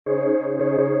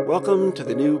Welcome to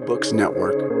the New Books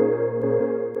Network.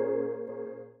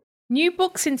 New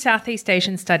Books in Southeast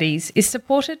Asian Studies is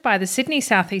supported by the Sydney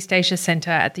Southeast Asia Centre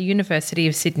at the University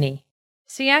of Sydney.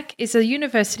 SEAC is a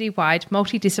university-wide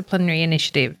multidisciplinary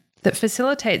initiative that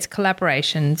facilitates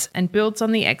collaborations and builds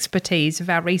on the expertise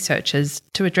of our researchers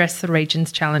to address the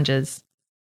region's challenges.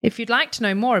 If you'd like to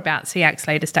know more about SEAC's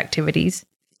latest activities,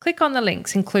 click on the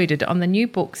links included on the New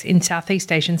Books in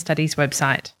Southeast Asian Studies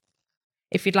website.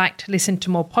 If you'd like to listen to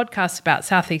more podcasts about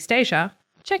Southeast Asia,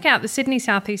 check out the Sydney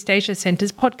Southeast Asia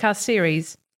Centre's podcast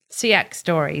series, SEAC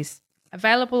Stories,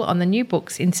 available on the New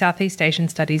Books in Southeast Asian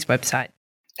Studies website.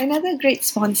 Another great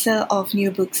sponsor of New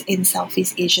Books in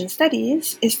Southeast Asian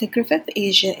Studies is the Griffith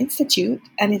Asia Institute,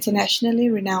 an internationally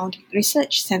renowned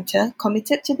research centre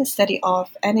committed to the study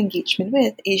of and engagement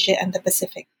with Asia and the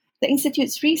Pacific. The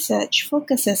Institute's research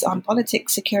focuses on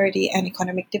politics, security, and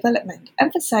economic development,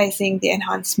 emphasizing the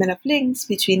enhancement of links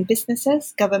between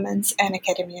businesses, governments, and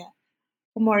academia.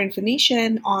 For more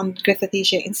information on Griffith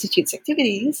Asia Institute's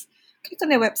activities, click on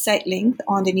their website link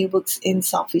on the New Books in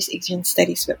Southeast Asian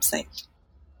Studies website.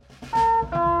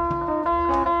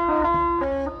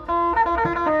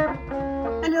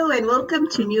 Hello and welcome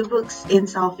to New Books in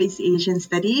Southeast Asian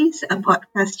Studies, a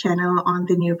podcast channel on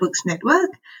the New Books Network.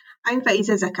 I'm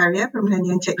Faiza Zakaria from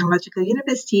Nanyang Technological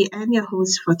University and your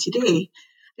host for today.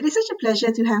 It is such a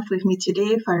pleasure to have with me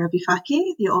today Farabi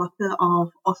Fakih, the author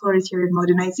of Authoritarian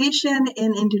Modernization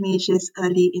in Indonesia's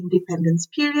Early Independence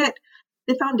Period,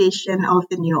 the Foundation of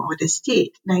the New Order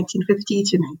State, 1950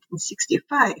 to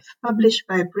 1965, published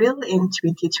by Brill in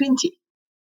 2020.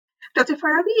 Dr.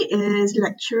 Farabi is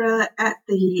lecturer at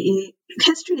the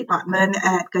History Department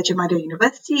at Gadjah Mada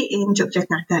University in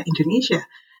Yogyakarta, Indonesia,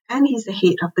 and he's the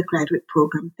head of the graduate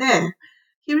program there.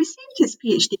 He received his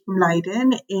PhD from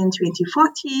Leiden in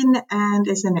 2014 and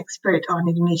is an expert on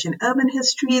Indonesian urban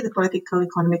history, the political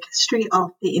economic history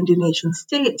of the Indonesian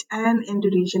state, and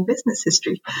Indonesian business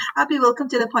history. Abi, welcome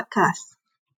to the podcast.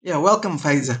 Yeah, welcome,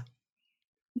 Faiza.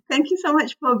 Thank you so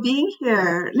much for being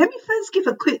here. Let me first give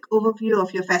a quick overview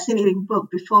of your fascinating book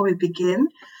before we begin.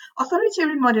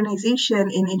 Authoritarian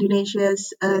Modernization in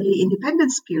Indonesia's Early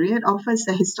Independence Period offers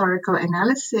a historical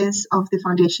analysis of the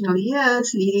foundational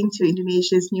years leading to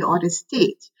Indonesia's New Order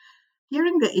State.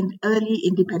 During the early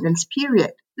independence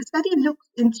period, the study looked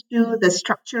into the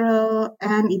structural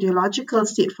and ideological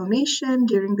state formation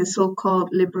during the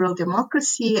so-called liberal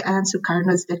democracy and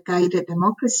Sukarno's guided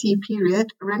democracy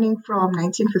period running from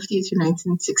 1950 to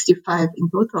 1965 in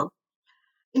total.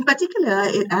 In particular,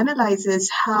 it analyzes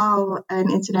how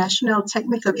an international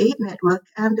technical aid network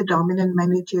and the dominant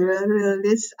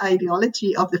managerialist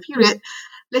ideology of the period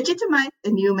legitimized a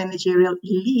new managerial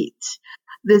elite.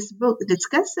 This book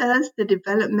discusses the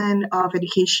development of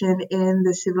education in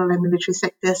the civil and military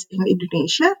sectors in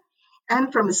Indonesia,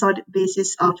 and from a solid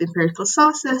basis of empirical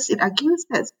sources, it argues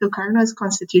that Sukarno's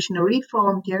constitutional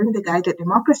reform during the guided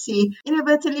democracy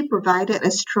inadvertently provided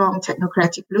a strong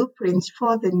technocratic blueprint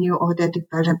for the new order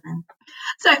development.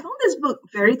 So I found this book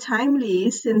very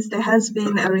timely since there has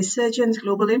been a resurgent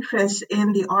global interest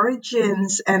in the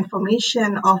origins and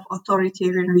formation of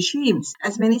authoritarian regimes,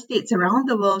 as many states around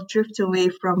the world drift away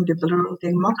from liberal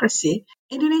democracy.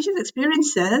 Indonesia's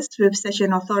experiences with such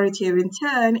an authoritarian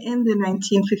turn in the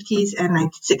 1950s and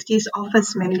 1960s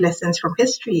offers many lessons from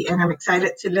history, and I'm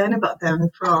excited to learn about them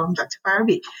from Dr.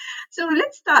 Farabi. So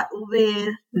let's start with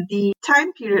the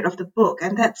time period of the book,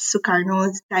 and that's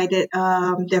Sukarno's guided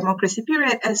democracy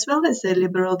period as well as the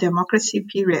liberal democracy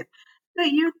period. So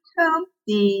you termed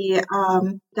the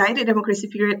guided democracy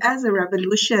period as a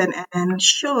revolution and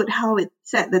showed how it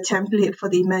set the template for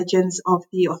the emergence of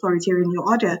the authoritarian new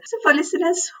order. So for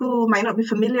listeners who might not be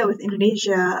familiar with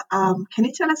Indonesia, can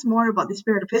you tell us more about this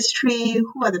period of history?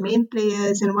 Who are the main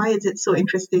players and why is it so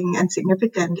interesting and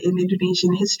significant in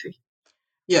Indonesian history?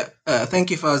 Yeah,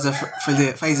 thank you, Faiza, for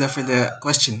the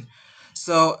question.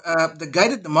 So the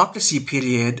guided democracy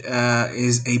period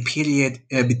is a period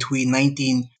between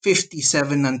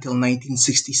 1957 until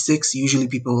 1966. Usually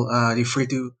people refer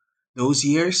to those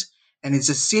years. And it's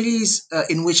a series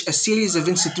in which a series of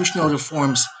institutional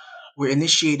reforms were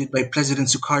initiated by President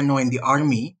Sukarno and the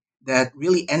army that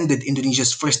really ended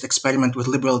Indonesia's first experiment with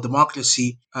liberal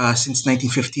democracy since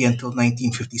 1950 until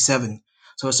 1957.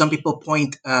 So some people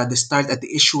point the start at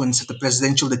the issuance of the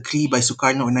presidential decree by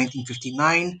Sukarno in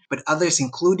 1959, but others,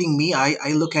 including me,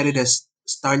 I look at it as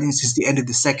starting since the end of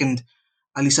the second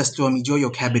Ali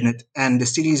Sastro-Midjojo cabinet and the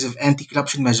series of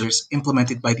anti-corruption measures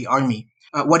implemented by the army.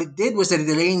 What it did was that it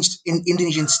arranged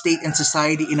Indonesian state and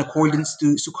society in accordance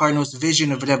to Sukarno's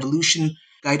vision of a revolution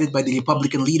guided by the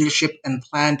Republican leadership and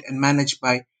planned and managed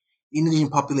by the Indonesian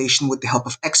population with the help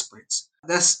of experts.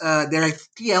 Thus, there are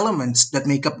three elements that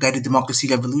make up guided democracy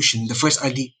revolution. The first are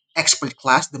the expert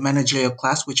class, the managerial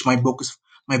class, which my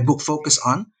book focus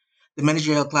on. The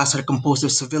managerial class are composed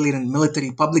of civilian and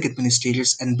military public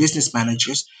administrators and business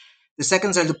managers. The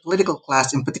seconds are the political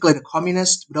class, in particular the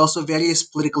communists, but also various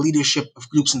political leadership of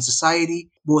groups in society,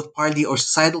 both party or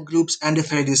societal groups. And the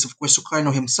third is, of course,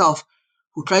 Sukarno himself,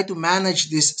 who tried to manage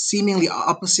this seemingly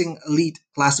opposing elite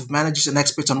class of managers and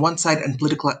experts on one side and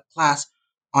political class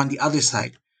on the other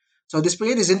side. So this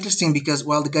period is interesting because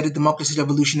while the guided democracy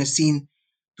revolution is seen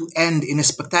to end in a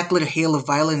spectacular hail of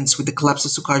violence with the collapse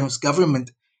of Sukarno's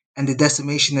government and the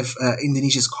decimation of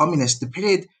Indonesia's communists, the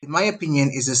period, in my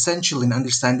opinion, is essential in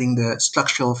understanding the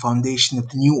structural foundation of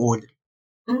the new order.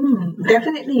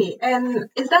 Definitely. And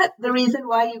is that the reason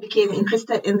why you became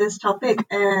interested in this topic?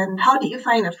 And how did you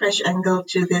find a fresh angle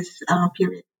to this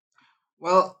period?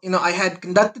 Well, I had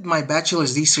conducted my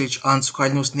bachelor's research on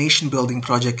Sukarno's nation-building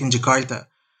project in Jakarta,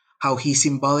 how he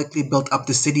symbolically built up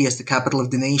the city as the capital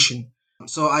of the nation.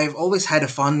 So I've always had a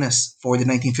fondness for the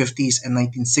 1950s and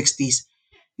 1960s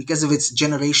because of its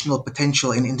generational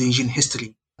potential in Indonesian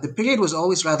history. The period was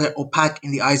always rather opaque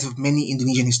in the eyes of many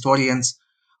Indonesian historians,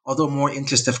 although more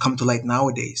interests have come to light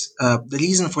nowadays. The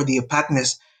reason for the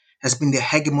opaqueness has been the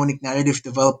hegemonic narrative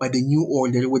developed by the New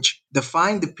Order, which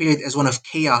defined the period as one of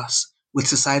chaos with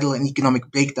societal and economic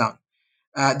breakdown.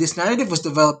 This narrative was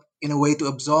developed in a way to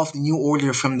absolve the New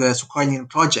Order from the Sukarnian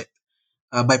project.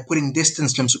 By putting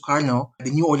distance from Sukarno, the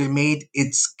New Order made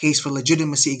its case for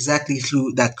legitimacy exactly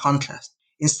through that contrast.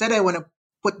 Instead, I want to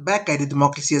put back guided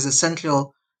democracy as a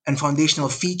central and foundational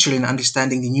feature in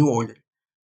understanding the New Order.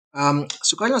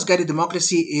 Sukarno's guided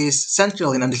democracy is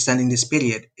central in understanding this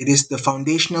period. It is the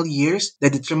foundational years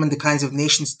that determine the kinds of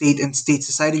nation-state and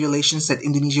state-society relations that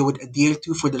Indonesia would adhere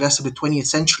to for the rest of the 20th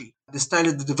century. The start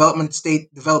of the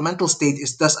developmental state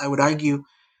is thus, I would argue,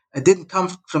 didn't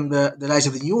come from the rise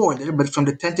of the New Order, but from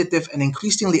the tentative and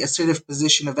increasingly assertive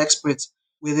position of experts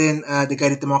within the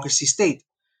guided democracy state.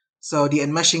 So the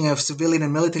enmeshing of civilian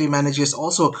and military managers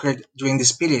also occurred during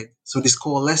this period. So this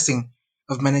coalescing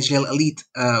of managerial elite,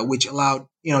 which allowed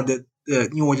the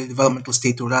New Order developmental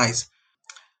state to rise.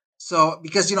 So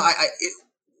because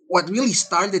what really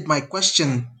started my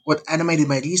question, what animated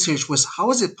my research was how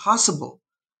is it possible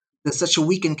that such a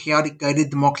weak and chaotic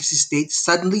guided democracy state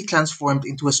suddenly transformed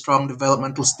into a strong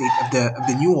developmental state of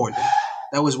the New Order?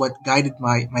 That was what guided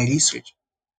my research.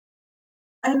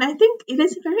 And I think it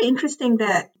is very interesting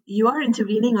that you are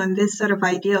intervening on this sort of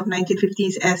idea of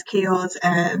 1950s as chaos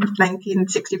and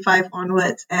 1965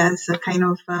 onwards as a kind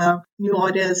of new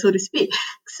order, so to speak.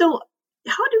 So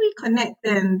how do we connect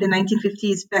then the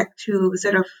 1950s back to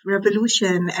sort of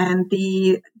revolution and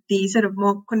the sort of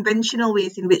more conventional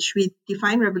ways in which we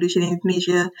define revolution in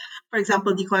Indonesia, for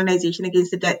example, decolonization against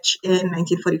the Dutch in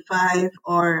 1945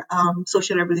 or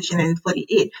social revolution in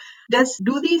 1948?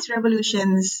 Do these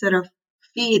revolutions sort of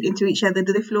feed into each other?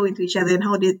 Do they flow into each other? And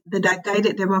how did the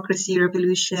guided democracy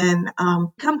revolution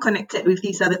become connected with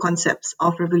these other concepts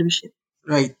of revolution?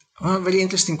 Right. Very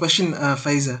interesting question,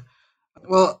 Faiza.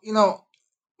 Well,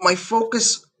 my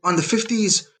focus on the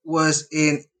 50s was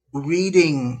in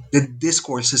reading the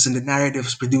discourses and the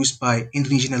narratives produced by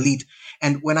Indonesian elite.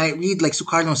 And when I read like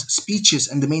Sukarno's speeches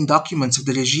and the main documents of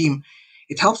the regime,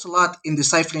 it helps a lot in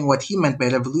deciphering what he meant by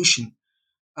revolution.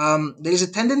 There is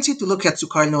a tendency to look at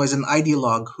Sukarno as an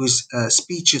ideologue whose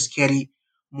speeches carry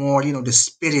more, the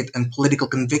spirit and political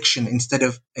conviction instead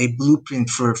of a blueprint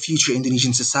for future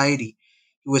Indonesian society.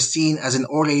 He was seen as an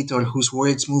orator whose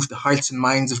words moved the hearts and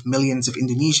minds of millions of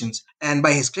Indonesians. And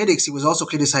by his critics, he was also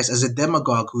criticized as a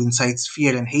demagogue who incites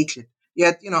fear and hatred.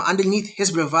 Yet, underneath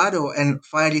his bravado and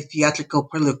fiery theatrical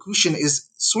perlocution is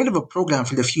sort of a program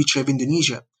for the future of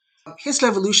Indonesia. His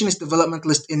revolution is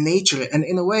developmentalist in nature, and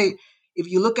in a way, if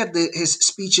you look at his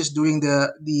speeches during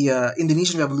the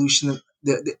Indonesian Revolution,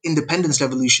 the Independence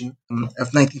Revolution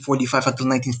of 1945 until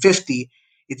 1950,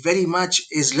 it very much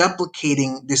is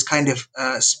replicating this kind of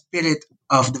spirit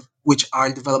which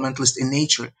are developmentalist in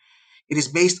nature. It is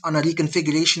based on a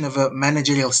reconfiguration of a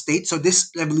managerial state. So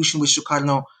this revolution which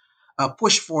Sukarno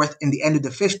pushed forth in the end of the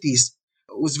 50s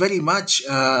was very much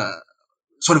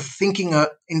sort of thinking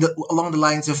along the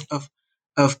lines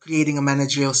of creating a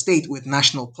managerial state with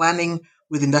national planning,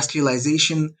 with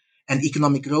industrialization and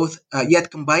economic growth,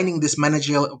 yet combining this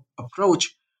managerial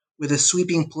approach with a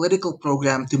sweeping political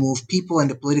program to move people and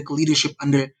the political leadership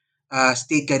under a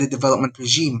state-guided development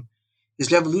regime.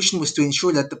 His revolution was to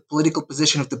ensure that the political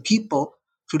position of the people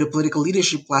through the political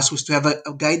leadership class was to have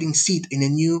a guiding seat in a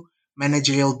new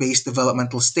managerial-based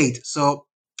developmental state. So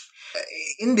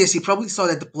in this, he probably saw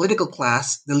that the political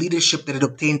class, the leadership that had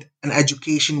obtained an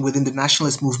education within the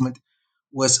nationalist movement,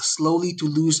 was slowly to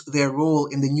lose their role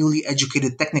in the newly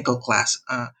educated technical class,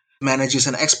 managers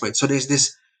and experts. So there's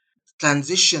this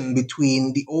transition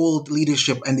between the old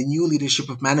leadership and the new leadership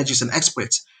of managers and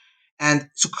experts. And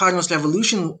Sukarno's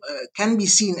revolution can be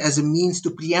seen as a means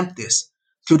to preempt this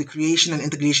through the creation and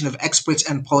integration of experts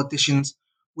and politicians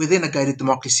within a guided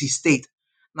democracy state.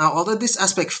 Now, although this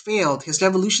aspect failed, his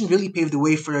revolution really paved the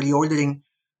way for a reordering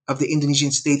of the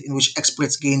Indonesian state in which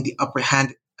experts gained the upper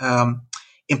hand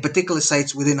in particular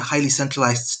sites within a highly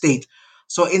centralized state.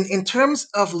 So, in terms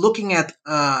of looking at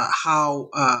how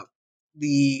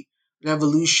the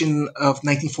revolution of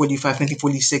 1945,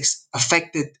 1946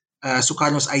 affected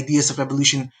Sukarno's ideas of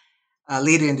revolution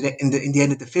later in the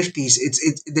end of the 50s,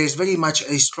 there's very much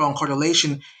a strong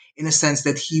correlation in a sense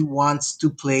that he wants to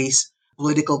place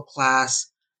political class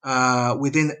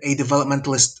within a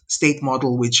developmentalist state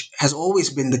model, which has always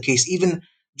been the case, even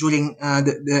during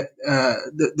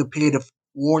the period of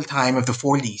wartime of the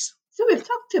 40s. So we've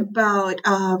talked about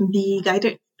the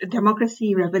guided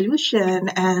democracy revolution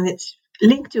and its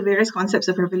linked to various concepts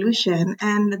of revolution.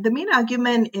 And the main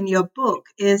argument in your book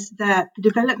is that the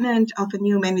development of a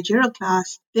new managerial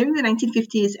class during the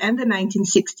 1950s and the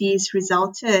 1960s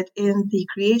resulted in the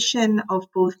creation of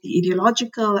both the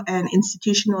ideological and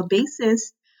institutional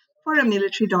basis for a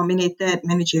military-dominated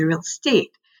managerial state.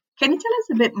 Can you tell us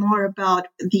a bit more about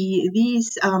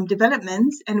these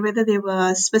developments and whether they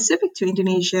were specific to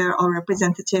Indonesia or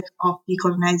representative of the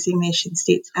colonizing nation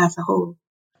states as a whole?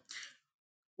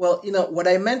 Well, what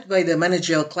I meant by the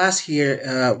managerial class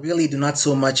here really do not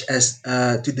so much as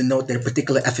to denote their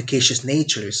particular efficacious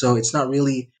nature. So it's not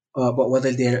really about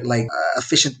whether they're like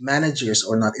efficient managers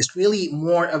or not. It's really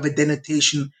more of a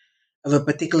denotation of a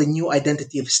particular new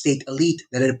identity of state elite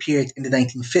that had appeared in the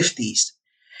 1950s.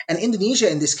 And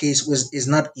Indonesia, in this case, is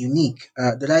not unique.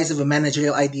 The rise of a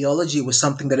managerial ideology was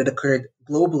something that had occurred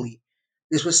globally.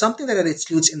 This was something that had its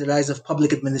roots in the rise of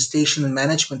public administration and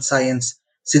management science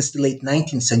since the late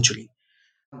 19th century.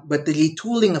 But the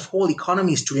retooling of whole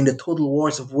economies during the total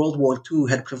wars of World War II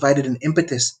had provided an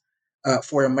impetus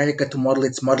for America to model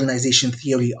its modernization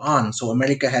theory on. So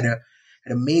America had a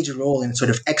major role in sort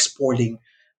of exporting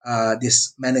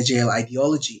this managerial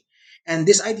ideology. And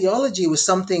this ideology was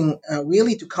something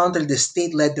really to counter the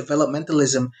state-led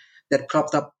developmentalism that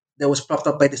was propped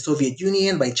up by the Soviet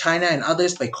Union, by China, and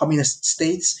others, by communist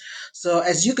states. So,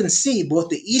 as you can see, both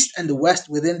the East and the West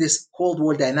within this Cold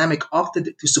War dynamic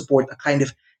opted to support a kind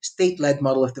of state led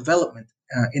model of development.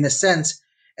 In a sense,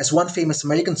 as one famous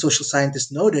American social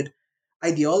scientist noted,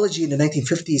 ideology in the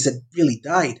 1950s had really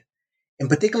died. In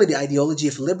particular, the ideology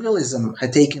of liberalism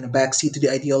had taken a backseat to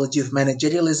the ideology of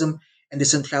managerialism and the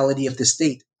centrality of the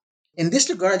state. In this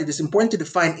regard, it is important to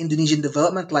define Indonesian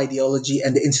developmental ideology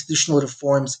and the institutional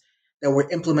reforms that were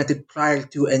implemented prior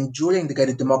to and during the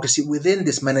guided democracy within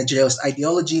this managerialist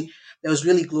ideology that was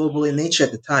really global in nature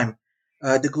at the time.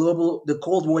 The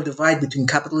Cold War divide between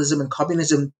capitalism and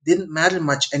communism didn't matter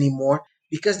much anymore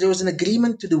because there was an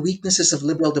agreement to the weaknesses of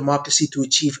liberal democracy to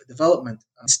achieve development.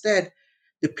 Instead,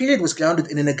 the period was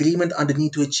grounded in an agreement on the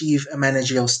need to achieve a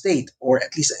managerial state, or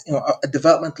at least a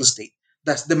developmental state.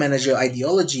 That's the managerial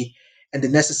ideology and the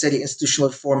necessary institutional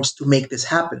reforms to make this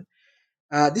happen.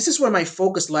 This is where my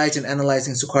focus lies in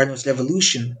analyzing Sukarno's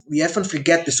revolution. We often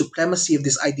forget the supremacy of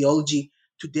this ideology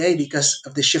today because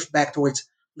of the shift back towards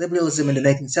liberalism in the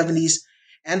 1970s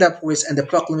and upwards, and the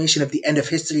proclamation of the end of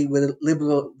history with a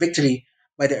liberal victory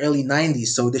by the early 90s.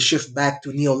 So the shift back to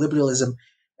neoliberalism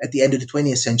at the end of the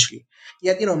 20th century.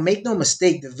 Yet, make no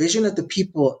mistake, the vision of the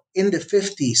people in the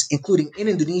 50s, including in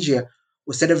Indonesia,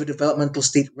 was that of a developmental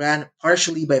state ran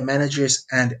partially by managers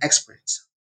and experts.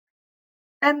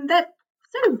 And that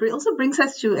sort of also brings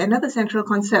us to another central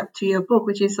concept to your book,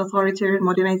 which is authoritarian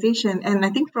modernization. And I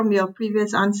think from your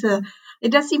previous answer,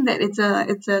 it does seem that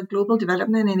it's a global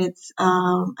development and it's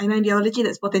an ideology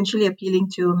that's potentially appealing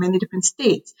to many different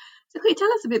states. So could you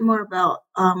tell us a bit more about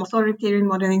authoritarian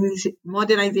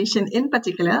modernization in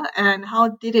particular, and how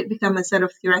did it become a sort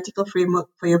of theoretical framework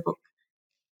for your book?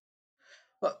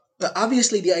 Well,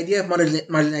 obviously, the idea of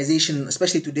modernization,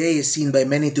 especially today, is seen by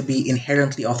many to be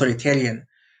inherently authoritarian.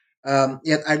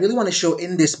 Yet, I really want to show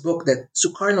in this book that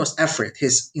Sukarno's effort,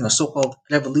 his so-called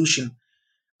revolution,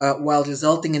 while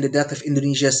resulting in the death of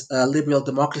Indonesia's liberal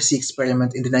democracy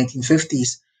experiment in the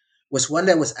 1950s, was one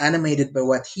that was animated by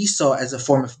what he saw as a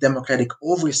form of democratic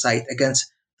oversight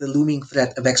against the looming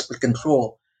threat of expert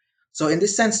control. So, in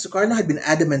this sense, Sukarno had been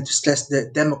adamant to stress the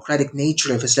democratic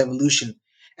nature of his revolution,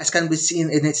 as can be seen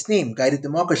in its name, guided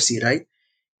democracy, right?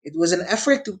 It was an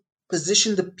effort to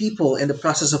position the people in the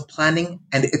process of planning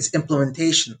and its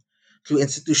implementation through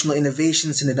institutional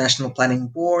innovations in the National Planning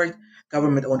Board,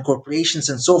 government owned corporations,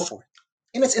 and so forth.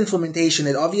 In its implementation,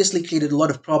 it obviously created a lot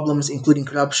of problems, including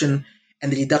corruption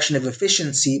and the reduction of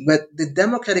efficiency, but the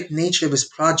democratic nature of his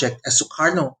project, as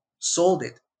Sukarno sold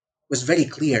it, was very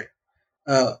clear.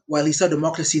 While he saw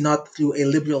democracy not through a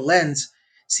liberal lens,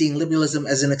 seeing liberalism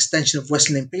as an extension of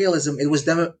Western imperialism, it was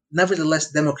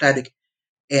nevertheless democratic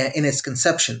in its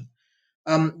conception.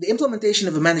 The implementation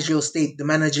of a managerial state, the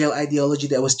managerial ideology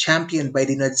that was championed by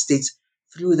the United States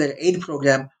through their aid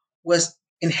program, was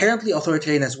inherently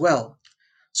authoritarian as well.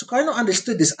 Sukarno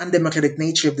understood this undemocratic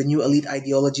nature of the new elite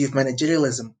ideology of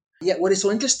managerialism. Yet, what is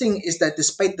so interesting is that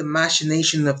despite the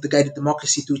machination of the guided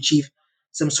democracy to achieve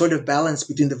some sort of balance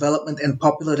between development and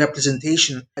popular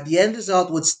representation, the end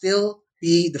result would still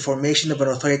be the formation of an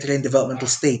authoritarian developmental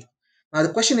state. Now,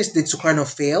 the question is, did Sukarno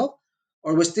fail?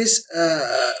 Or was this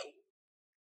a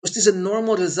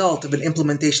normal result of an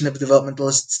implementation of a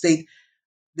developmentalist state,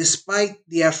 despite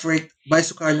the effort by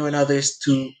Sukarno and others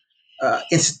to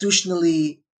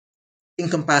institutionally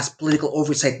encompass political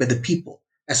oversight by the people,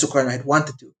 as Sukarno had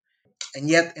wanted to, and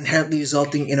yet inherently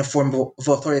resulting in a form of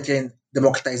authoritarian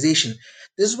democratization?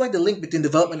 This is why the link between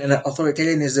development and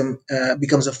authoritarianism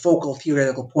becomes a focal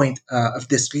theoretical point of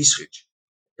this research.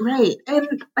 Right.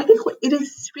 And I think it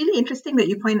is really interesting that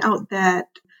you point out that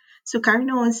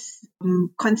Sukarno's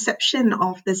conception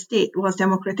of the state was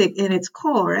democratic in its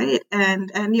core, right?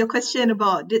 And your question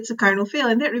about did Sukarno fail,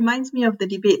 and that reminds me of the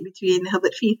debate between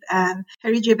Herbert Feith and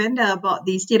Harry J. Benda about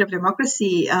the state of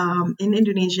democracy in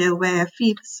Indonesia, where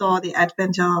Feith saw the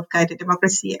advent of guided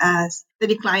democracy as the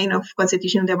decline of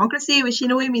constitutional democracy, which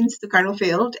in a way means Sukarno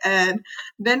failed, and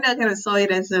Benda kind of saw it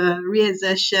as a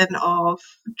reassertion of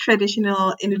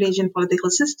traditional Indonesian political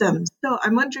systems. So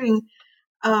I'm wondering,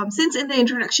 since in the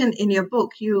introduction in your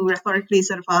book, you rhetorically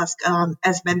sort of ask,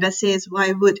 as Benda says,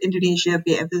 why would Indonesia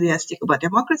be enthusiastic about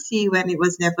democracy when it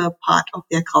was never part of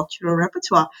their cultural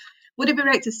repertoire? Would it be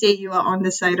right to say you are on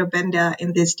the side of Benda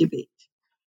in this debate?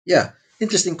 Yeah,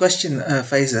 interesting question,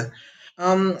 Faiza.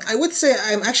 I would say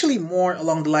I'm actually more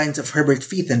along the lines of Herbert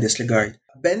Feith in this regard.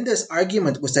 Benda's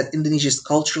argument was that Indonesia's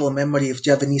cultural memory of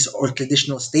Javanese or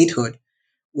traditional statehood,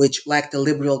 which lacked a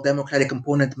liberal democratic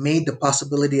component, made the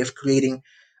possibility of creating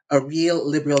a real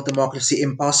liberal democracy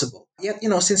impossible. Yet,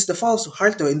 since the fall of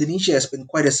Suharto, Indonesia has been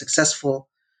quite a successful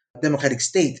democratic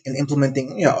state in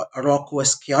implementing, a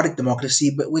raucous, chaotic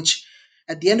democracy, but which,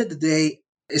 at the end of the day,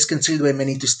 is considered by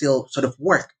many to still sort of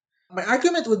work. My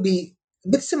argument would be a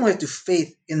bit similar to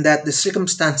Faith in that the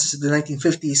circumstances of the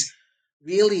 1950s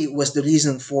really was the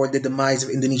reason for the demise of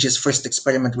Indonesia's first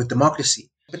experiment with democracy.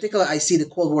 In particular, I see the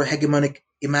Cold War hegemonic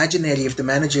imaginary of the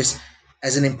managers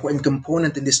as an important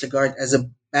component in this regard, as a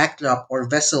backdrop or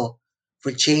vessel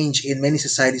for change in many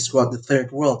societies throughout the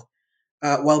Third World.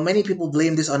 While many people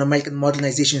blame this on American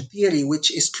modernization theory,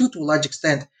 which is true to a large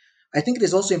extent, I think it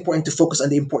is also important to focus on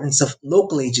the importance of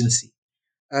local agency.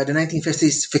 The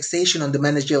 1950s fixation on the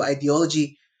managerial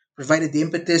ideology provided the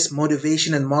impetus,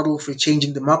 motivation, and model for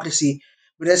changing democracy.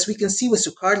 But as we can see with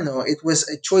Sukarno, it was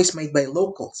a choice made by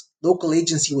locals. Local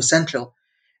agency was central.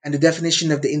 And the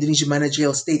definition of the Indonesian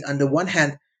managerial state, on the one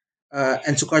hand,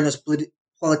 and Sukarno's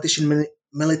politician,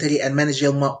 military, and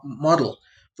managerial model,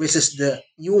 versus the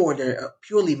new order,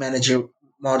 purely managerial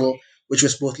model, which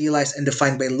was both realized and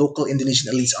defined by local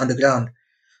Indonesian elites on the ground.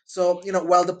 So,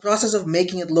 while the process of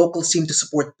making it local seemed to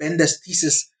support Benda's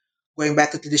thesis going back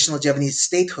to traditional Javanese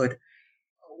statehood,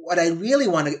 what I really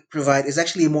want to provide is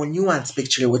actually a more nuanced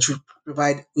picture, which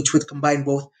would combine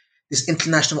both this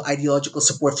international ideological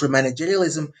support for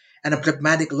managerialism and a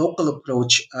pragmatic local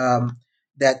approach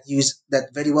that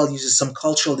very well uses some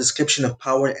cultural description of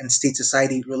power and state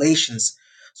society relations.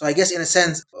 So I guess in a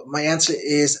sense, my answer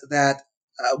is that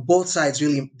both sides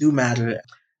really do matter,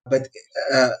 but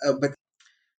the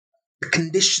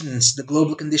conditions, the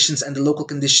global conditions and the local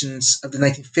conditions of the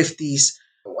 1950s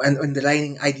and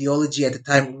underlying ideology at the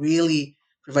time really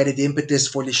provided the impetus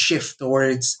for the shift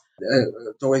towards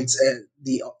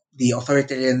the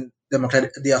authoritarian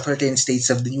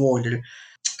states of the new order.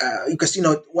 Because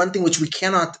one thing which we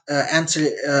cannot answer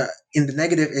in the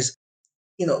negative is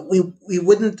we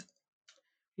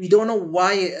don't know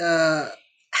why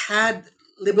had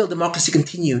liberal democracy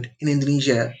continued in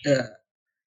Indonesia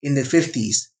in the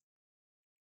 50s,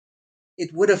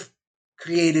 it would have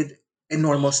created a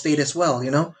normal state as well,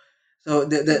 So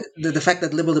the fact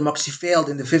that liberal democracy failed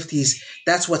in the 50s,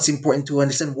 that's what's important to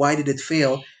understand. Why did it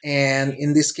fail? And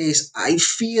in this case, I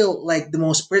feel like the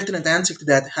most pertinent answer to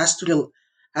that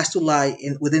has to lie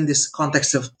within this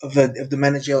context of the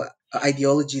managerial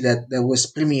ideology that was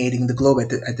permeating the globe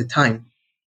at the time.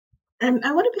 And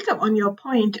I want to pick up on your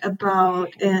point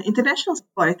about international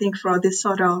support, I think, for this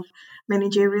sort of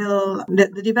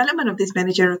the development of this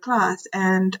managerial class.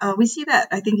 And we see that,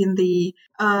 I think, in the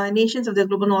nations of the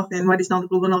global north and what is now the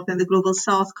global north and the global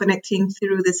south connecting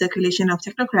through the circulation of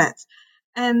technocrats.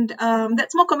 And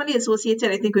that's more commonly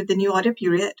associated, I think, with the New Order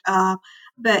period.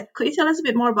 But could you tell us a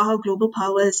bit more about how global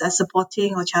powers are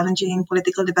supporting or challenging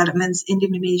political developments in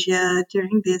Indonesia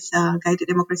during this guided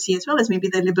democracy, as well as maybe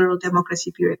the liberal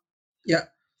democracy period? Yeah.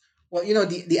 Well,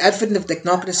 the advent of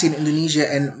technocracy in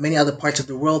Indonesia and many other parts of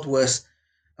the world was,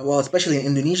 well, especially in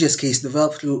Indonesia's case,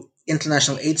 developed through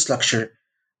international aid structure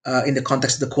in the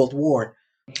context of the Cold War.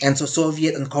 And so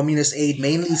Soviet and communist aid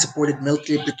mainly supported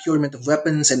military procurement of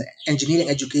weapons and engineering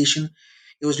education.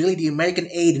 It was really the American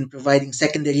aid in providing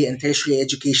secondary and tertiary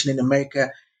education in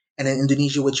America and in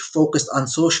Indonesia, which focused on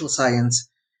social science,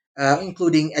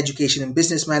 including education in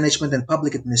business management and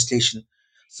public administration.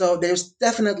 So there's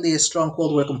definitely a strong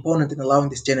Cold War component in allowing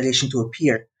this generation to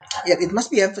appear. Yet it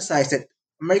must be emphasized that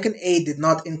American aid did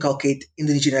not inculcate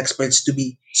Indonesian experts to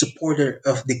be supporter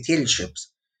of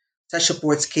dictatorships. Such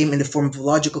supports came in the form of a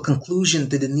logical conclusion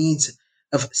to the needs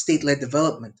of state-led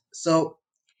development. So,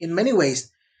 in many ways,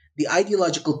 the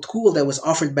ideological tool that was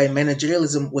offered by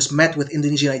managerialism was met with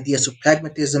Indonesian ideas of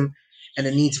pragmatism and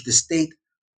the needs of the state,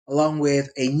 along with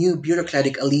a new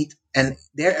bureaucratic elite and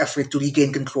their effort to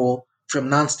regain control from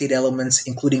non-state elements,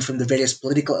 including from the various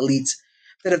political elites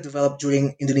that have developed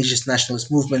during Indonesia's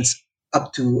nationalist movements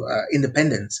up to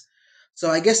independence. So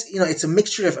I guess it's a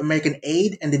mixture of American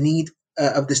aid and the need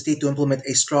of the state to implement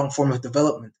a strong form of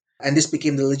development, and this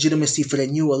became the legitimacy for the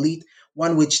new elite,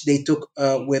 one which they took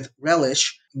with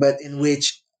relish, but in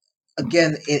which,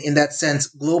 again, in that sense,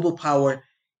 global power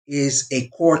is a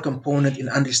core component in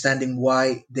understanding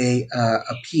why they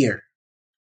appear.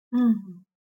 Mhm.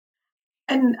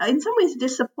 And in some ways,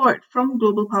 this support from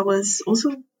global powers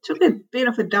also took a bit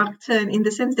of a dark turn in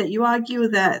the sense that you argue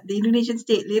that the Indonesian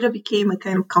state later became a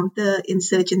kind of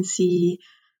counter-insurgency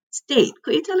state.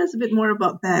 Could you tell us a bit more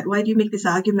about that? Why do you make this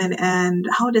argument, and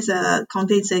how does a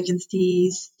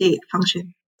counterinsurgency state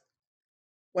function?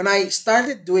 When I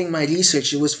started doing my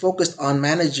research, it was focused on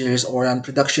managers or on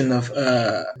production of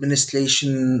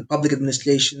administration, public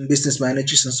administration, business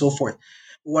managers, and so forth.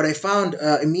 What I found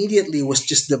immediately was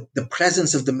just the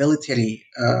presence of the military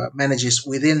managers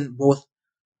within both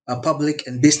public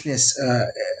and business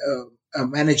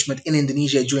management in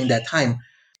Indonesia during that time.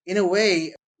 In a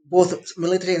way, both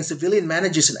military and civilian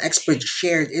managers and experts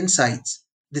shared insights,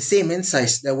 the same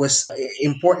insights that was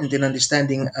important in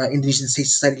understanding Indonesian state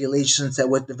society relations that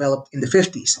were developed in the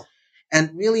 50s. And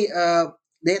really,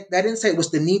 that insight was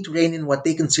the need to rein in what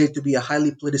they considered to be a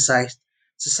highly politicized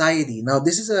society. Now,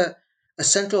 this is a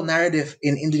central narrative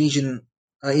in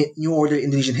New Order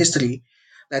Indonesian history,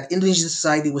 that Indonesian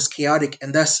society was chaotic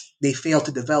and thus they failed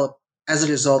to develop as a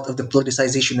result of the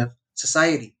politicization of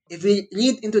society. If we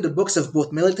read into the books of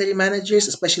both military managers,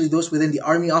 especially those within the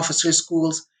army officer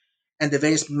schools and the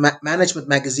various management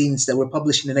magazines that were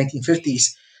published in the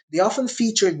 1950s, they often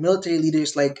featured military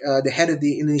leaders like the head of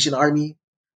the Indonesian army,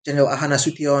 General Ahana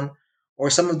Sution,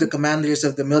 or some of the commanders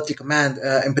of the military command,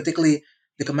 and particularly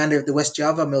the commander of the West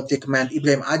Java military command,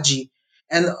 Ibrahim Aji.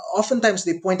 And oftentimes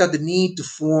they point out the need to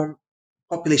form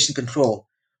population control.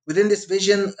 Within this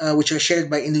vision, which are shared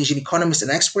by Indonesian economists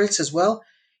and experts as well,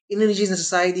 Indonesian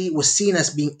society was seen as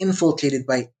being infiltrated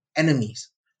by enemies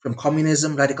from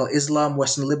communism, radical Islam,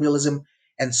 Western liberalism,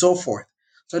 and so forth.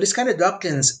 So this kind of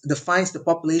doctrines defines the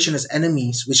population as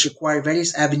enemies, which require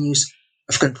various avenues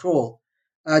of control.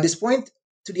 This point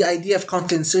to the idea of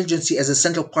counterinsurgency as a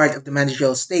central part of the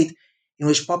managerial state, in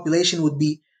which population would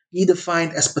be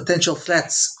redefined as potential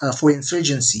threats for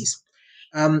insurgencies.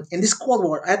 In this Cold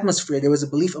War atmosphere, there was a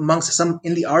belief amongst some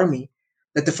in the army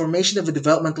that the formation of a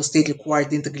developmental state required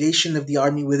the integration of the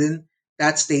army within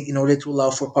that state in order to allow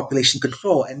for population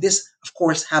control. And this, of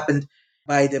course, happened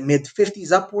by the mid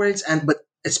 50s upwards, and but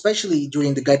especially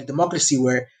during the guided democracy,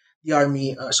 where the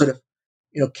army sort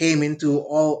of came into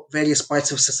all various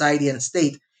parts of society and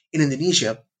state in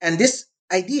Indonesia. And this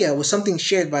idea was something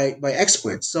shared by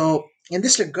experts. So in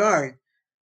this regard,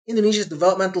 Indonesia's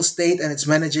developmental state and its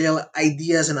managerial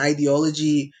ideas and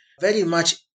ideology very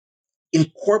much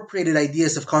incorporated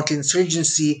ideas of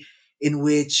counterinsurgency, in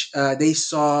which they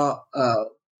saw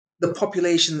the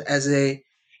population as a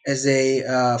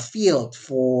field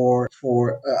for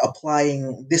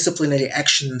applying disciplinary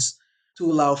actions to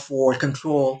allow for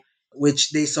control,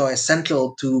 which they saw as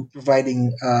central to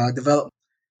providing development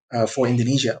for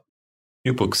Indonesia.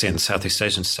 New Books in Southeast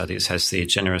Asian Studies has the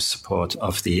generous support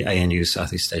of the ANU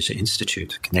Southeast Asia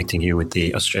Institute, connecting you with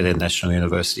the Australian National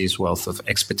University's wealth of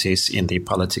expertise in the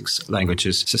politics,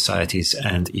 languages, societies,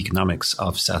 and economics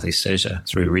of Southeast Asia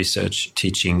through research,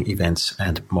 teaching, events,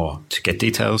 and more. To get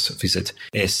details, visit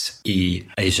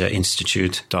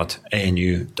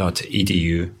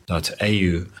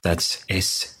seasiainstitute.anu.edu.au. That's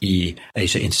SE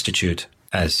Asia Institute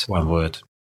as one word.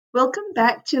 Welcome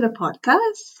back to the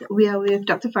podcast. We are with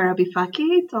Dr. Farah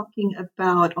Bifaki talking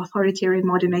about authoritarian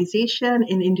modernization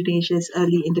in Indonesia's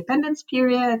early independence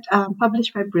period,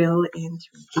 published by Brill in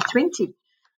 2020.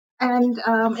 And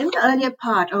in the earlier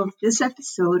part of this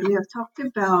episode, we have talked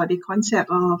about the concept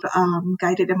of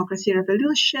guided democracy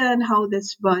revolution, how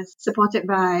this was supported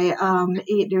by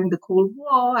aid during the Cold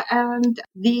War, and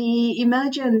the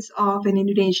emergence of an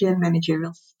Indonesian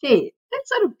managerial state. Let's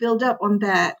sort of build up on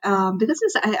that because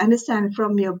as I understand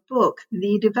from your book,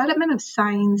 the development of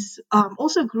science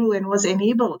also grew and was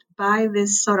enabled by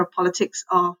this sort of politics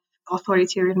of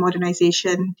authoritarian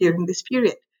modernization during this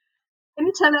period. Can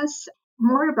you tell us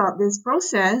more about this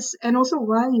process and also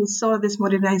why you saw this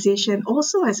modernization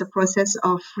also as a process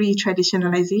of free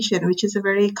traditionalization, which is a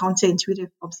very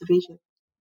counterintuitive observation?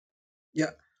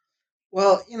 Yeah.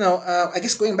 Well, I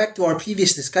guess going back to our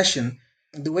previous discussion,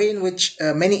 the way in which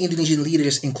many Indonesian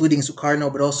leaders, including Sukarno,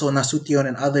 but also Nasution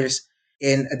and others,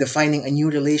 in defining a new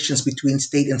relations between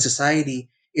state and society,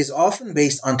 is often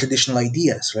based on traditional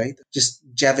ideas, right? Just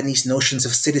Javanese notions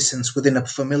of citizens within a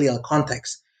familial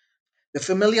context. The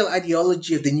familial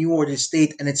ideology of the New Order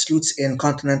state and its roots in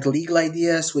continental legal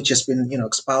ideas, which has been,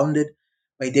 expounded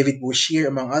by David Bourchier,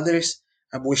 among others.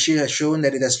 Bourchier has shown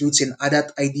that it has roots in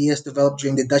Adat ideas developed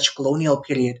during the Dutch colonial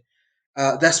period,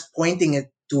 thus pointing it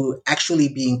to actually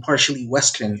being partially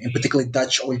Western, in particular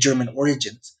Dutch or German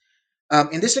origins.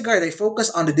 In this regard, I focus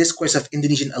on the discourse of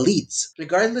Indonesian elites.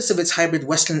 Regardless of its hybrid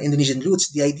Western Indonesian roots,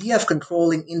 the idea of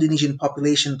controlling Indonesian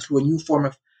population through a new form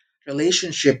of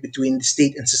relationship between the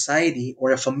state and society,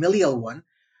 or a familial one,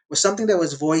 was something that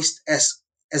was voiced as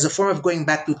a form of going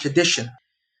back to tradition.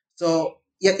 So,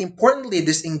 yet importantly,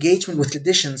 this engagement with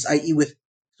traditions, i.e., with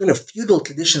sort of feudal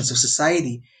traditions of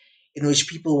society, in which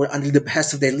people were under the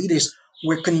behest of their leaders,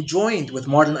 were conjoined with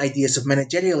modern ideas of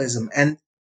managerialism, and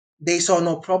they saw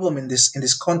no problem in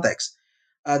this context.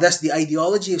 Thus, the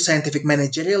ideology of scientific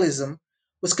managerialism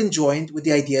was conjoined with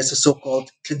the ideas of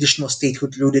so-called traditional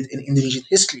statehood rooted in Indonesian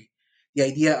history. The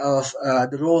idea of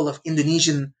the role of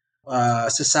Indonesian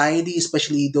society,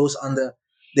 especially those on the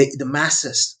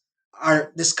masses,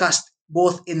 are discussed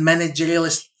both in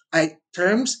managerialist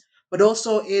terms, but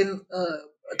also in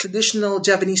traditional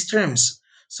Javanese terms.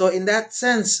 So, in that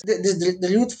sense, the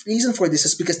root reason for this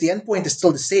is because the endpoint is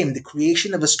still the same: the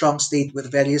creation of a strong state with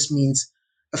various means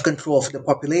of control for the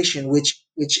population, which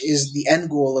is the end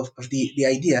goal of the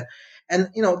idea.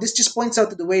 And this just points out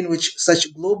to the way in which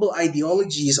such global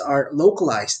ideologies are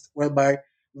localized, whereby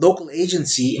local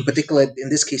agency, in particular in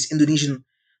this case Indonesian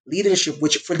leadership,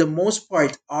 which for the most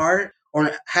part are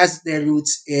or has their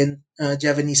roots in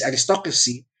Javanese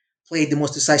aristocracy, played the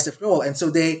most decisive role. And so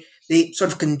they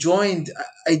sort of conjoined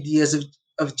ideas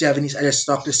of Javanese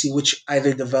aristocracy, which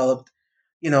either developed,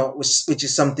 which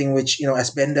is something which,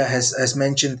 as Benda has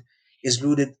mentioned, is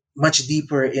rooted much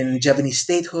deeper in Javanese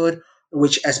statehood,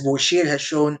 which, as Bourchier has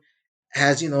shown,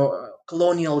 has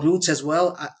colonial roots as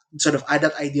well, sort of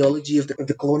Adat ideology of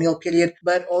the colonial period,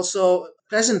 but also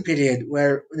present period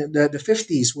where the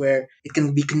 50s, where it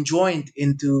can be conjoined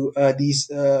into these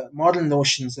modern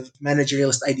notions of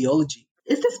managerialist ideology.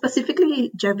 Is this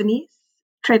specifically Javanese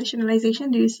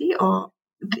traditionalization, do you see, or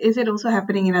is it also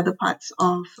happening in other parts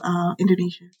of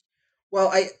Indonesia? Well,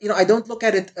 I don't look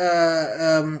at it.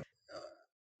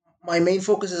 My main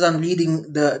focus is on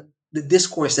reading the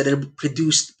discourse that are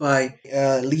produced by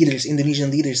leaders,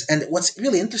 Indonesian leaders. And what's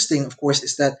really interesting, of course,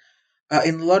 is that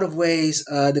in a lot of ways,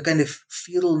 the kind of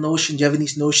feudal notion,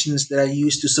 Javanese notions that are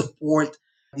used to support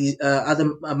the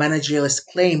other managerialist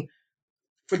claim,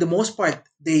 for the most part,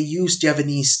 they use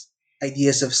Javanese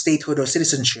ideas of statehood or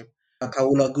citizenship,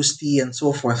 Kaula Gusti and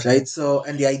so forth, right? So,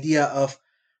 and the idea of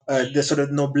the sort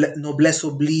of noblesse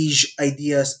oblige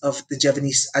ideas of the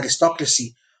Javanese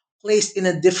aristocracy placed in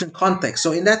a different context.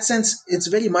 So, in that sense, it's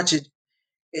very much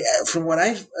from what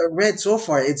I've read so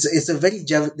far, it's a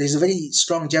there's a very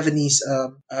strong Javanese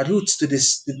roots to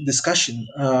this discussion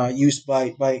used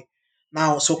by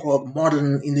now so-called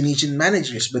modern Indonesian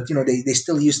managers, but they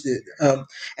still use the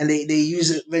and they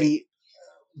use very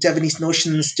Javanese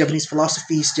notions, Javanese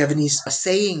philosophies, Javanese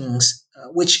sayings,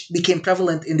 which became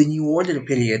prevalent in the New Order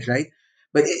period, right?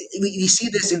 But we see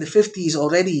this in the 50s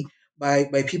already by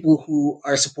people who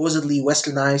are supposedly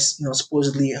westernized,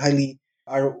 supposedly highly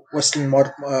our Western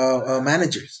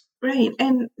managers. Right,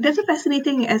 and there's a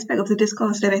fascinating aspect of the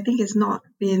discourse that I think has not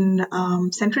been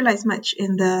centralized much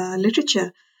in the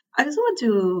literature. I also want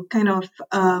to kind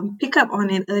of pick up on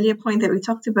an earlier point that we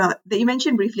talked about, that you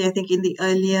mentioned briefly, I think, in the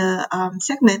earlier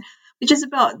segment, which is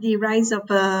about the rise of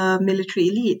a military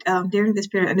elite during this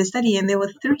period under study. And there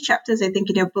were 3 chapters, I think,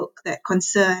 in your book that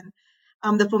concern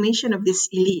the formation of this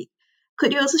elite.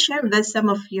 Could you also share with us some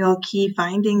of your key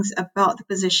findings about the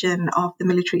position of the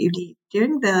military elite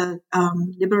during the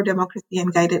liberal democracy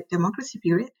and guided democracy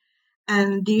period?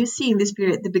 And do you see in this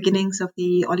period the beginnings of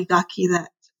the oligarchy that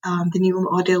the New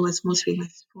Order was most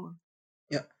famous for?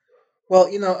 Yeah. Well,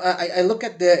 I look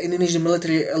at the Indonesian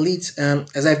military elites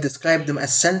as I've described them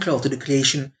as central to the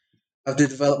creation of the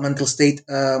developmental state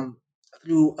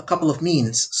through a couple of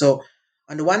means. So,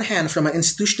 on the one hand, from an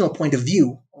institutional point of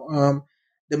view,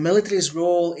 the military's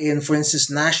role in, for instance,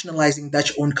 nationalizing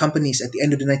Dutch-owned companies at the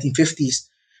end of the 1950s,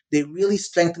 they really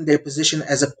strengthened their position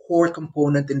as a core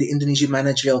component in the Indonesian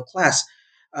managerial class.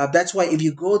 That's why if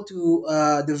you go to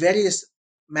the various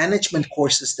management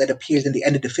courses that appeared in the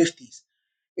end of the 50s,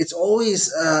 it's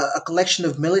always a collection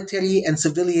of military and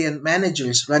civilian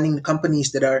managers running the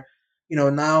companies that are,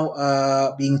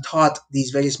 now being taught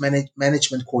these various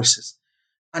management courses.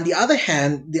 On the other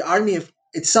hand, the army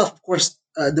itself, of course,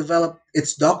 developed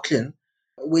its doctrine,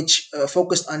 which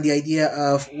focused on the idea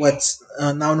of what's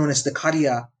now known as the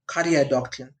Karya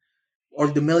doctrine, or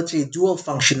the military dual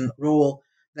function role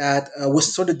that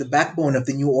was sort of the backbone of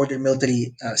the New Order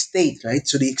military state, right?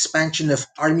 So the expansion of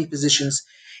army positions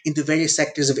into various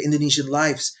sectors of Indonesian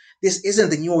lives. This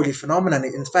isn't a New Order phenomenon.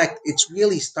 In fact, it's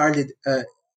really started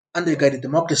under guided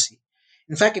democracy.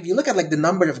 In fact, if you look at like the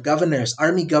number of governors,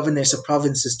 army governors of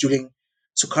provinces during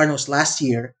Sukarno's last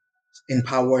year in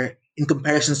power, in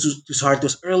comparison to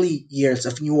Suharto's early years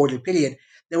of New Order period,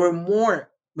 there were more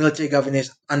military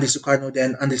governors under Sukarno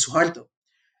than under Suharto.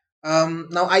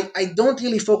 Now, I don't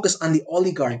really focus on the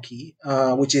oligarchy,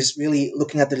 which is really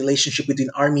looking at the relationship between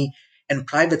army and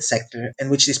private sector,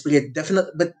 and which this period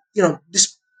definitely, but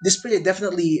this period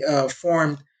definitely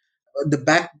formed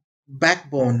the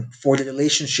backbone for the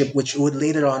relationship, which would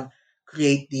later on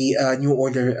create the New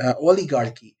Order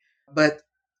oligarchy. But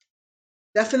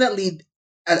definitely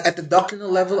at the doctrinal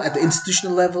level, at the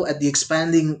institutional level, at the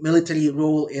expanding military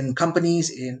role in companies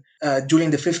in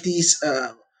during the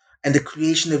 50s, and the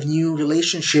creation of new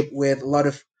relationship with a lot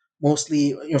of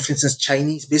mostly, for instance,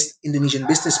 Chinese Indonesian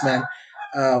businessmen,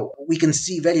 we can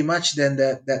see very much then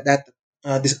that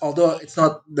this, although it's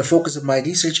not the focus of my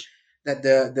research, that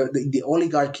the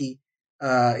oligarchy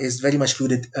is very much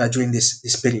rooted during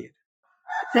this period.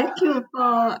 Thank you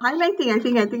for highlighting. I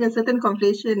think a certain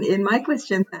conflation in my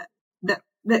question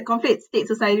that conflates state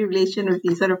society relation with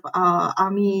the sort of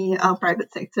army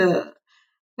private sector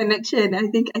connection. I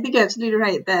think you're absolutely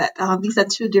right that these are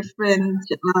 2 different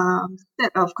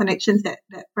set of connections that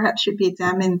perhaps should be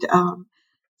examined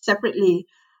separately.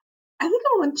 I think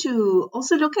I want to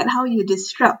also look at how you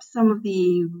disrupt some of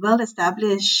the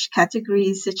well-established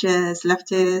categories such as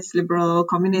leftist, liberal,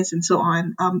 communist, and so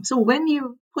on. So when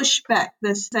you push back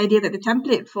this idea that the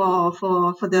template for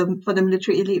the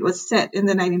military elite was set in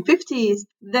the 1950s,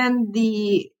 then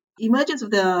the emergence of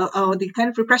the kind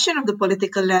of repression of the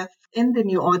political left in the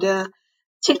new order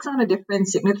takes on a different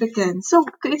significance. So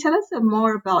could you tell us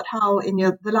more about how in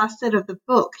the last third of the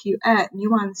book you add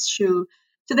nuance to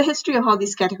the history of how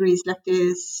these categories,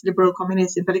 leftist, liberal,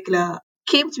 communist in particular,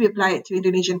 came to be applied to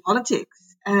Indonesian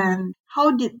politics? And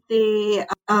how did they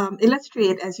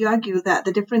illustrate, as you argue, that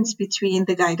the difference between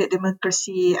the guided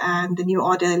democracy and the new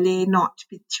order lay not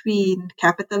between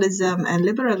capitalism and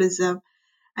liberalism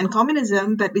and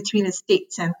communism, but between a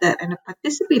state-centered and a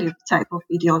participative type of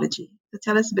ideology? So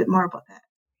tell us a bit more about that.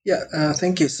 Yeah,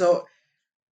 thank you. So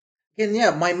again,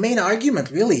 yeah, my main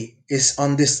argument really is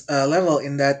on this level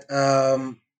in that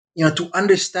to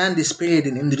understand this period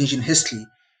in Indonesian history,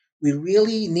 we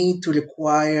really need to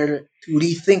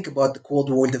rethink about the Cold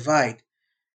War divide,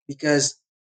 because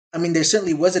I mean there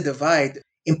certainly was a divide,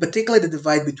 in particular the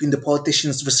divide between the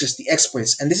politicians versus the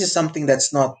experts, and this is something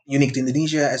that's not unique to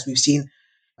Indonesia, as we've seen,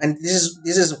 and this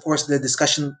is of course the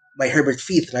discussion by Herbert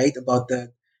Feith, right, about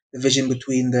the division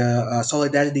between the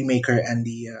solidarity maker and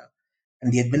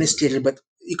the administrator. But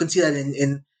you can see that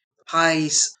in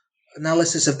Pai's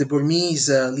analysis of the Burmese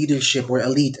leadership or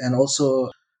elite, and also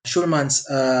Schurman's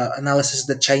analysis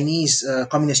of the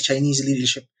communist Chinese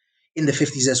leadership in the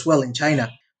 50s as well in China.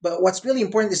 But what's really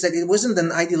important is that it wasn't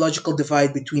an ideological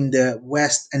divide between the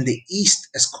West and the East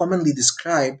as commonly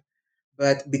described,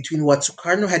 but between what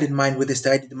Sukarno had in mind with his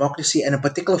direct democracy and a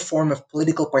particular form of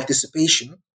political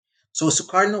participation. So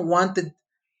Sukarno wanted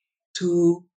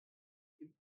to,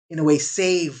 in a way,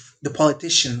 save the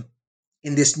politician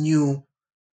in this new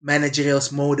managerial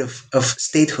mode of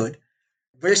statehood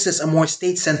versus a more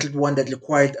state centered one that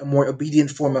required a more obedient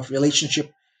form of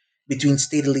relationship between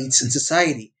state elites and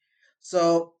society.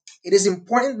 So it is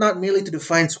important not merely to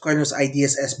define Sukarno's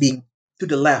ideas as being to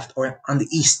the left or on the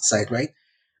east side, right?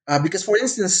 Because, for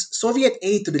instance, Soviet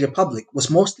aid to the Republic was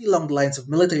mostly along the lines of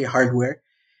military hardware,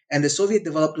 and the Soviet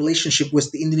developed relationship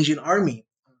with the Indonesian army.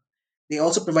 They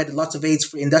also provided lots of aids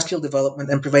for industrial development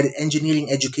and provided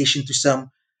engineering education to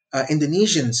some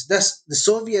Indonesians. Thus, the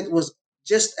Soviet was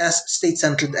just as state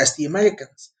centered as the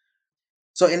Americans.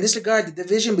 So, in this regard, the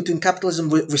division between capitalism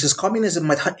versus communism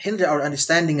might hinder our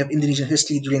understanding of Indonesian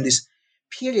history during this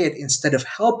period instead of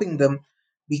helping them,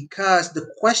 because the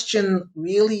question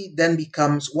really then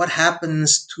becomes what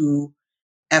happens to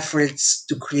efforts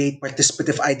to create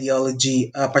participative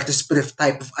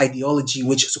type of ideology,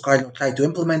 which Sukarno tried to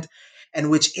implement, and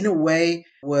which in a way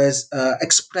was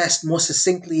expressed most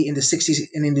succinctly in the 60s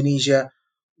in Indonesia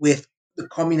with the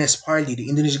Communist Party, the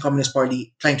Indonesian Communist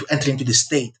Party, trying to enter into the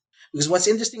state. Because what's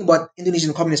interesting about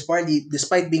Indonesian Communist Party,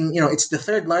 despite being, it's the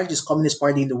third largest communist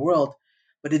party in the world,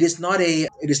 but it is not a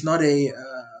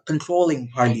controlling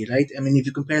party, right? I mean, if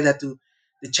you compare that to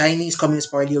the Chinese Communist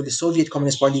Party or the Soviet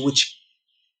Communist Party,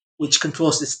 which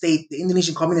controls the state, the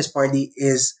Indonesian Communist Party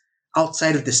is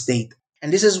outside of the state.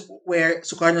 And this is where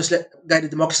Sukarno's guided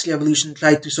democracy revolution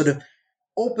tried to sort of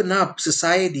open up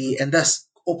society and thus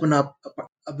open up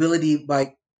ability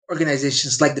by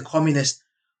organizations like the communists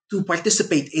to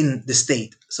participate in the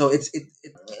state. So it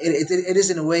is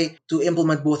in a way to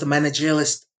implement both a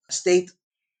managerialist state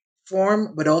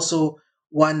form, but also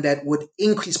one that would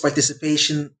increase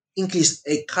participation, increase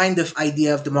a kind of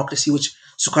idea of democracy which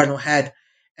Sukarno had.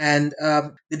 And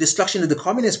the destruction of the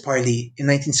Communist Party in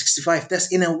 1965,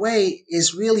 thus, in a way,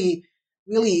 is really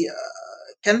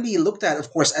can be looked at, of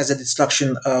course, as a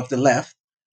destruction of the left,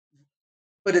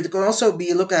 but it can also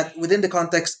be looked at within the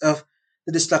context of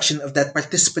the destruction of that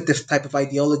participative type of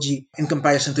ideology in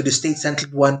comparison to the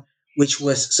state-centered one, which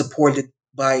was supported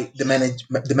by the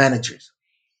managers.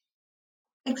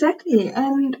 Exactly.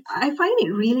 And I find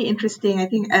it really interesting, I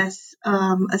think, as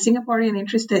a Singaporean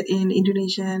interested in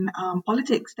Indonesian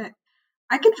politics, that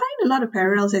I can find a lot of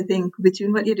parallels, I think,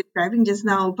 between what you're describing just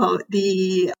now about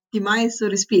the demise, so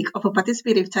to speak, of a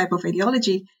participative type of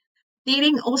ideology,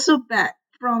 dating also back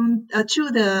from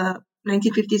to the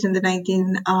 1950s and the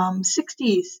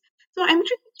 1960s. So I'm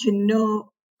interested to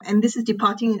know, and this is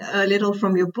departing a little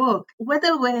from your book,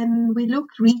 whether when we look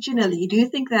regionally, do you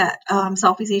think that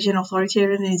Southeast Asian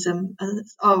authoritarianism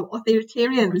or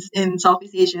authoritarians in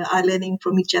Southeast Asia are learning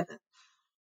from each other?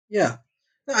 Yeah.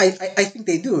 No, I think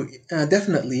they do,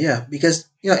 definitely, yeah. Because,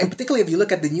 in particular, if you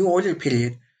look at the New Order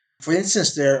period, for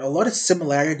instance, there are a lot of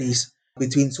similarities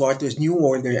between Suharto's New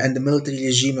Order and the military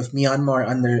regime of Myanmar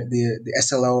under the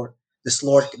SLO, the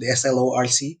SLORC, the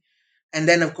SLORC. And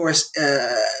then, of course,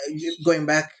 going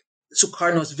back,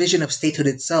 Sukarno's vision of statehood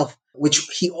itself, which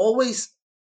he always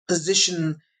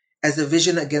positioned as a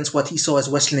vision against what he saw as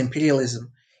Western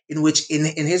imperialism, in which, in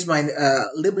his mind,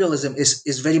 liberalism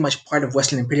is very much part of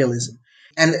Western imperialism.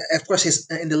 And of course,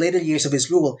 in the later years of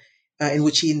his rule, in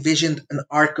which he envisioned an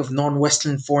arc of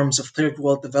non-Western forms of third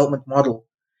world development model,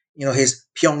 his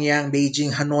Pyongyang,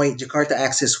 Beijing, Hanoi, Jakarta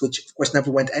axis, which of course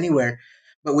never went anywhere,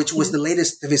 but which was the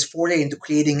latest of his foray into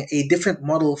creating a different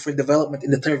model for development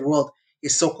in the third world,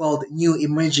 his so-called new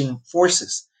emerging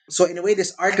forces. So in a way,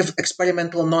 this arc of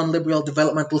experimental non-liberal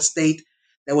developmental state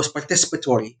that was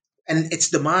participatory and its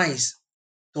demise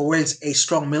towards a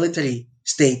strong military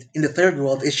state in the third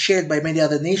world is shared by many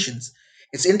other nations.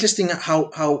 It's interesting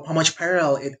how much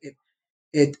parallel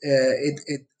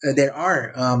there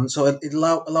are. So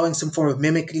allowing some form of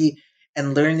mimicry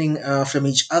and learning from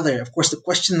each other. Of course, the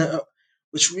question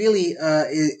which really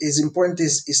is important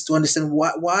is to understand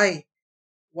why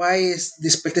is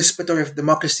this participatory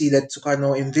democracy that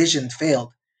Sukarno envisioned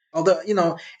failed? Although,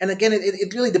 and again,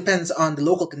 it really depends on the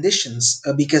local conditions,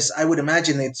 because I would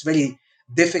imagine it's very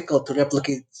difficult to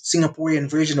replicate Singaporean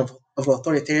version of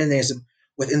authoritarianism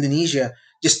with Indonesia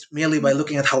just merely by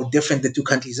looking at how different the two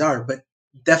countries are. But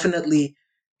definitely,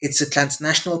 it's a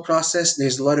transnational process.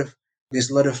 There's a lot of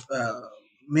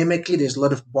mimicry. There's a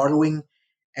lot of borrowing,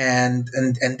 and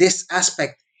this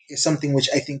aspect is something which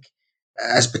I think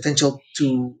has potential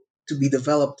to be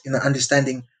developed in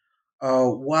understanding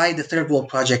why the Third World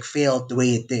Project failed the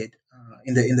way it did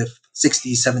in the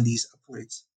 60s, 70s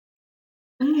upwards.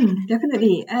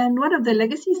 Definitely. And one of the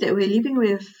legacies that we're leaving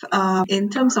with in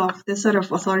terms of the sort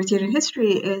of authoritarian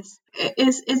history is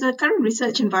a current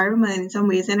research environment in some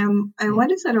ways. And I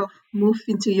want to sort of move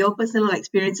into your personal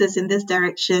experiences in this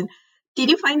direction. Did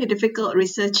you find it difficult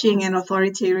researching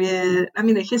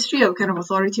the history of kind of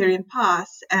authoritarian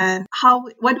past? And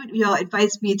what would your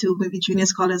advice be to maybe junior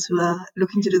scholars who are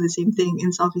looking to do the same thing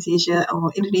in Southeast Asia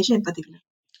or Indonesia in particular?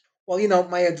 Well,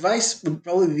 my advice would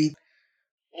probably be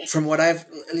from what I've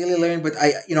really learned, but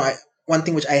one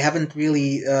thing which I haven't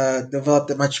really developed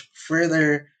that much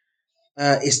further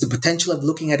is the potential of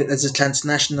looking at it as a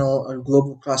transnational or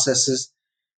global processes,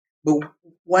 but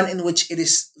one in which it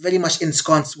is very much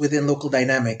ensconced within local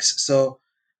dynamics. So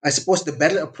I suppose the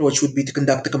better approach would be to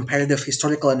conduct a comparative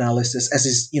historical analysis, as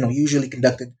is usually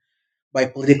conducted by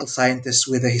political scientists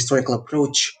with a historical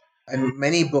approach. And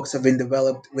many books have been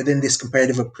developed within this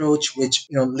comparative approach, which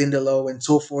Lindelof and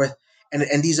so forth,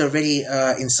 and these are very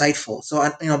insightful. So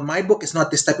my book is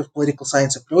not this type of political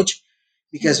science approach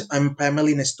because I'm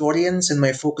primarily an historian, and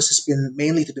my focus has been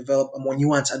mainly to develop a more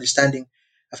nuanced understanding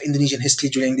of Indonesian history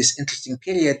during this interesting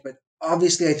period. But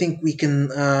obviously, I think we can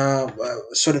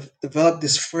sort of develop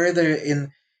this further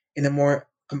in a more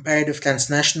comparative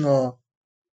transnational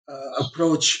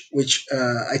approach, which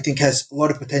I think has a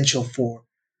lot of potential for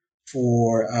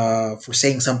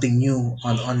saying something new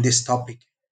on this topic.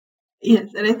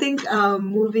 Yes, and I think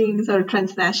moving sort of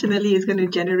transnationally is going to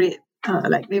generate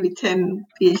like maybe 10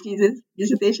 PhDs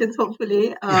dissertations,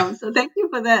 hopefully. Yeah. So thank you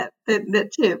for that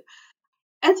tip.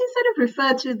 As you sort of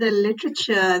refer to the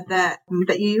literature that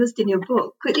you used in your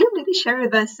book, could you maybe share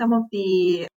with us some of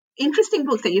the interesting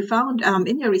books that you found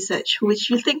in your research, which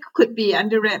you think could be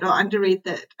underread or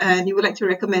underrated, and you would like to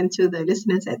recommend to the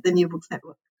listeners at the New Books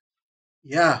Network?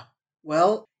 Yeah.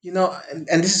 Well,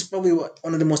 and this is probably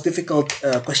one of the most difficult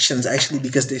questions actually,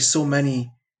 because there's so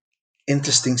many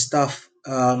interesting stuff.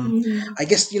 I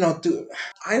guess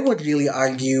I would really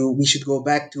argue we should go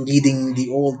back to reading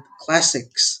the old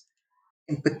classics.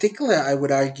 In particular, I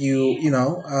would argue,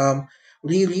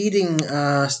 rereading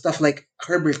stuff like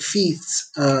Herbert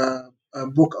Feith's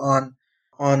book on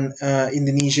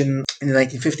Indonesian in the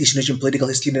 1950s, Indonesian political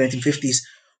history in the 1950s,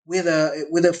 with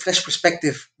a fresh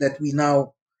perspective that we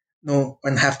now know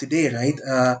and have today, right?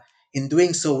 In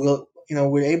doing so,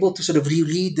 we're able to sort of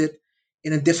reread it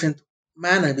in a different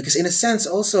manner, because in a sense,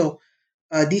 also,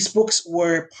 these books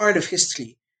were part of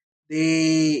history.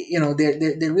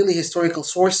 They're really historical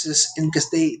sources, because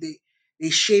they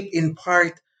shape in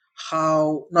part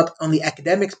how not only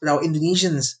academics but how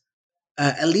Indonesians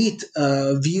elite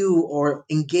view or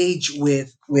engage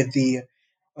with the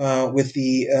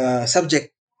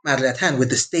subject matter at hand, with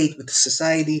the state, with the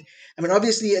society. I mean,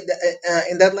 obviously,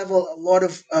 in that level, a lot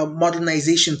of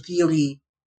modernization theory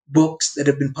books that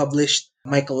have been published,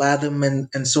 Michael Latham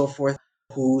and so forth,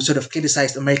 who sort of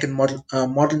criticized American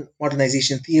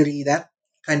modernization theory. That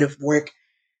kind of work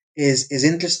is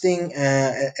interesting,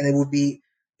 and it would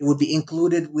be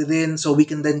included within, so we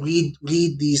can then read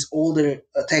these older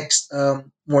texts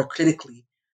more critically.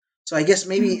 So I guess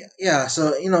maybe, yeah.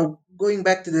 So going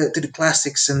back to the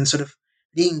classics and sort of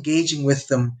re-engaging with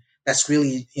them. That's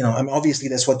really, I mean, obviously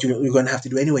that's what you're going to have to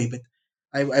do anyway. But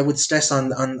I would stress on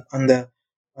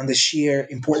the sheer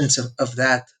importance of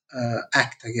that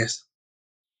act, I guess.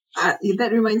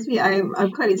 That reminds me,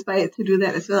 I'm quite inspired to do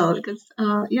that as well because,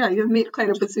 yeah, you've made quite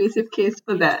a persuasive case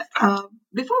for that.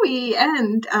 Before we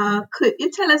end, could you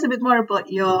tell us a bit more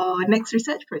about your next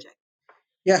research project?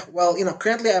 Yeah, well,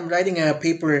 currently I'm writing a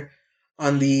paper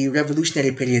on the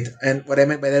revolutionary period, and what I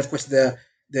meant by that, of course, the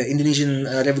Indonesian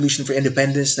Revolution for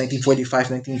Independence,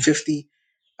 1945, 1950.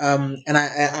 And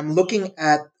I'm looking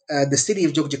at the city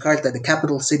of Yogyakarta, the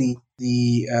capital city,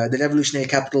 the revolutionary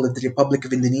capital of the Republic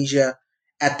of Indonesia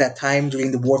at that time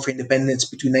during the War for Independence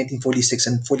between 1946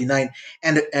 and 49,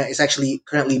 and it's actually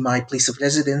currently my place of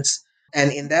residence.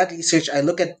 And in that research, I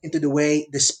look at into the way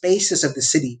the spaces of the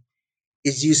city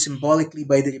is used symbolically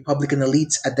by the Republican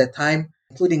elites at that time,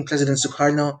 including President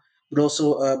Sukarno, but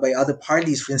also by other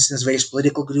parties, for instance, various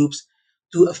political groups,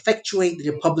 to effectuate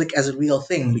the Republic as a real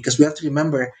thing. Because we have to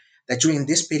remember that during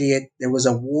this period, there was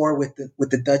a war with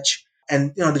the Dutch,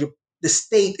 and the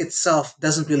state itself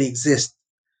doesn't really exist.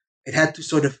 It had to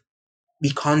sort of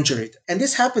be conjured. And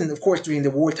this happened, of course, during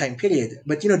the wartime period.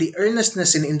 But the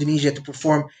earnestness in Indonesia to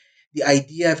perform the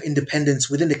idea of independence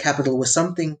within the capital was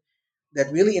something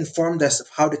that really informed us of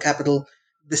how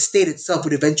the state itself,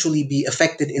 would eventually be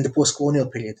affected in the post-colonial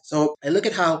period. So I look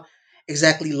at how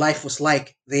exactly life was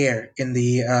like there in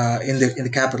the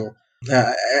capital.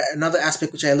 Another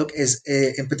aspect which I look is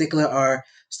in particular are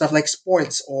stuff like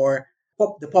sports or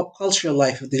the pop cultural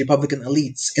life of the Republican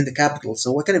elites in the capital.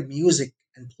 So, what kind of music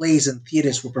and plays and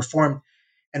theaters were performed,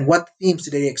 and what themes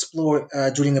did they explore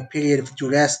during a period of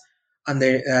duress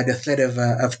under the threat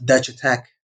of Dutch attack?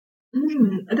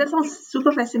 That sounds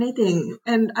super fascinating,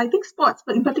 and I think sports,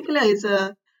 but in particular, is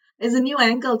a new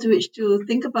angle to which to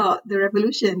think about the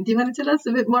revolution. Do you want to tell us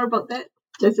a bit more about that,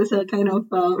 just as a kind of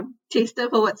taster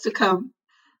for what's to come?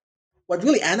 What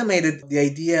really animated the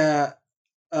idea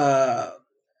uh,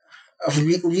 of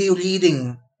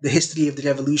rereading the history of the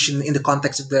revolution in the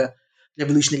context of the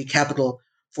revolutionary capital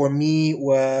for me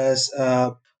was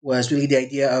really the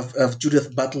idea of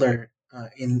Judith Butler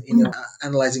in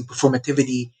analyzing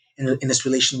performativity in its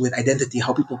relation with identity,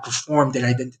 how people perform their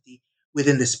identity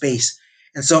within the space.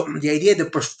 And so the idea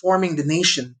that performing the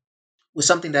nation was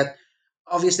something that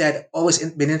obviously had always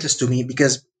been interest to me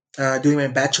because during my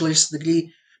bachelor's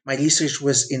degree, my research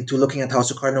was into looking at how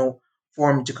Sukarno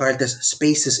formed Jakarta's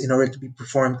spaces in order to be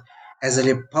performed as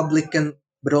a republican,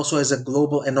 but also as a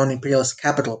global and non-imperialist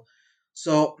capital.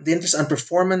 So the interest on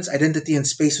performance, identity, and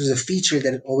space was a feature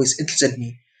that had always interested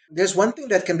me. There's one thing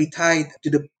that can be tied to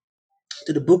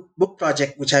the book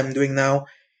project which I'm doing now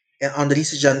on the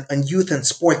research on youth and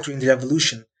sport during the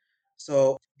revolution.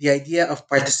 So the idea of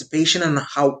participation and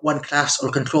how one crafts or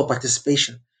control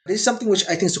participation. This is something which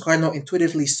I think Sukarno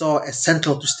intuitively saw as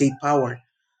central to state power.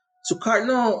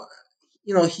 Sukarno,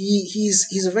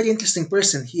 he's a very interesting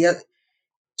person.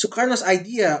 Sukarno's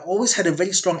idea always had a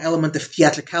very strong element of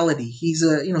theatricality. He's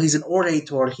an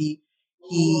orator. He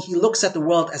looks at the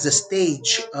world as a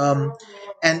stage,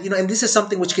 and this is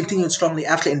something which continued strongly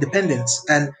after independence.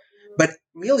 But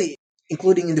really,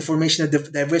 including in the formation of the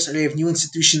diverse array of new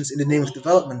institutions in the name of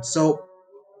development. So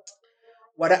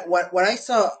what I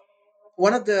saw,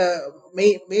 one of the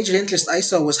major interests I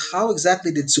saw was how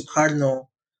exactly did Sukarno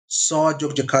saw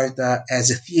Yogyakarta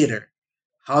as a theater.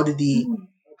 How did he Mm.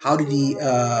 how did he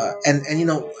and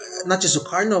not just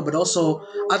Sukarno but also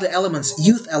other elements,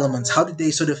 youth elements, how did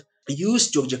they sort of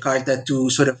use Yogyakarta to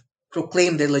sort of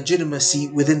proclaim their legitimacy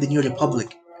within the new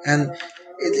republic? And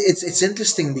it's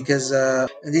interesting because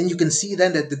and then you can see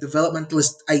then that the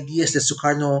developmentalist ideas that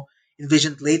Sukarno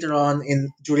envisioned later on in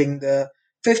during the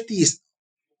 50s,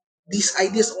 these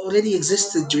ideas already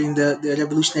existed during the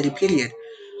revolutionary period,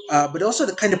 but also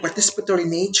the kind of participatory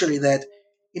nature that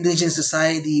Indonesian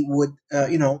society would,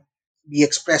 be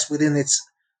expressed within its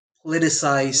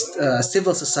politicized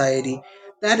civil society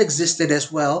that existed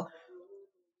as well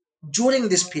during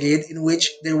this period in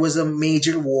which there was a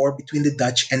major war between the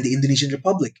Dutch and the Indonesian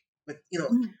Republic. But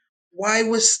Mm. why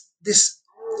was this?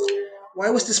 Why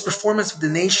was this performance of the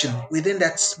nation within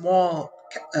that small,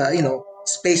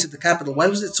 space of the capital? Why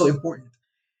was it so important?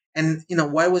 And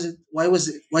why was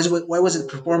it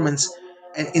performance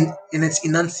and in its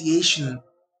enunciation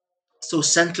so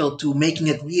central to making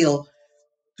it real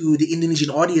to the Indonesian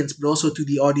audience, but also to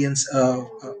the audience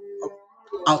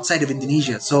outside of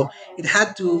Indonesia. So it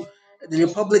had to. The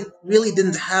republic really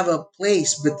didn't have a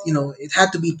place, but it had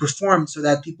to be performed so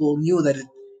that people knew that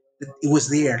it was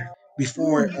there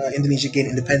before Mm. Indonesia gained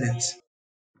independence.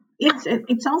 Yes,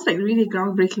 it sounds like really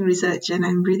groundbreaking research, and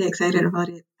I'm really excited about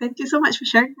it. Thank you so much for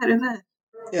sharing that with us.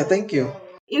 Yeah, thank you.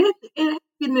 It has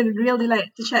been a real delight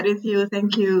to chat with you.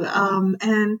 Thank you.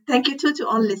 And thank you too to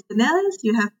all listeners.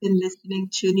 You have been listening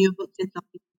to New Books in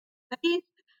Southeast Studies,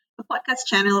 a podcast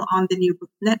channel on the New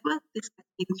Books Network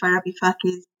discussing Farah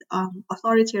Bifaki's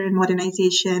authoritarian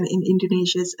modernization in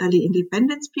Indonesia's early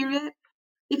independence period,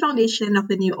 the foundation of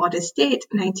the New Order State,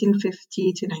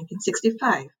 1950 to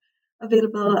 1965.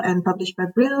 Available and published by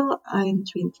Brill in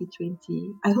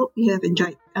 2020. I hope you have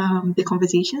enjoyed the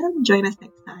conversation. Join us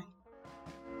next time.